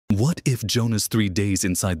What if Jonah's 3 days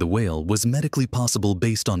inside the whale was medically possible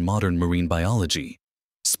based on modern marine biology?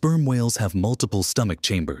 Sperm whales have multiple stomach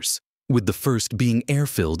chambers, with the first being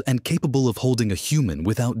air-filled and capable of holding a human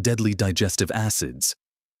without deadly digestive acids.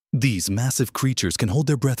 These massive creatures can hold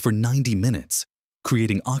their breath for 90 minutes,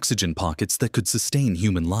 creating oxygen pockets that could sustain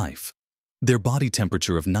human life. Their body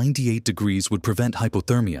temperature of 98 degrees would prevent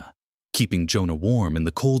hypothermia, keeping Jonah warm in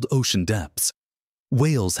the cold ocean depths.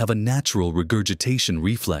 Whales have a natural regurgitation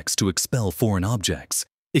reflex to expel foreign objects,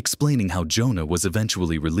 explaining how Jonah was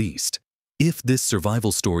eventually released. If this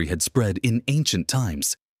survival story had spread in ancient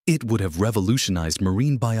times, it would have revolutionized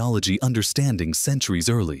marine biology understanding centuries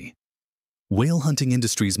early. Whale hunting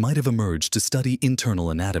industries might have emerged to study internal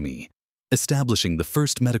anatomy, establishing the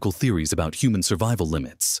first medical theories about human survival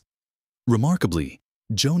limits. Remarkably,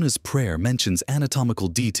 Jonah's prayer mentions anatomical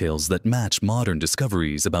details that match modern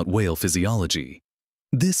discoveries about whale physiology.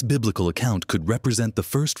 This biblical account could represent the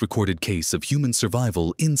first recorded case of human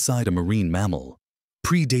survival inside a marine mammal,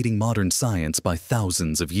 predating modern science by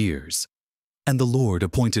thousands of years. And the Lord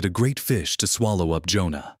appointed a great fish to swallow up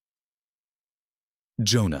Jonah.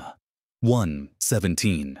 Jonah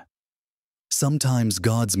 1:17. Sometimes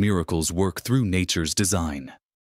God's miracles work through nature's design.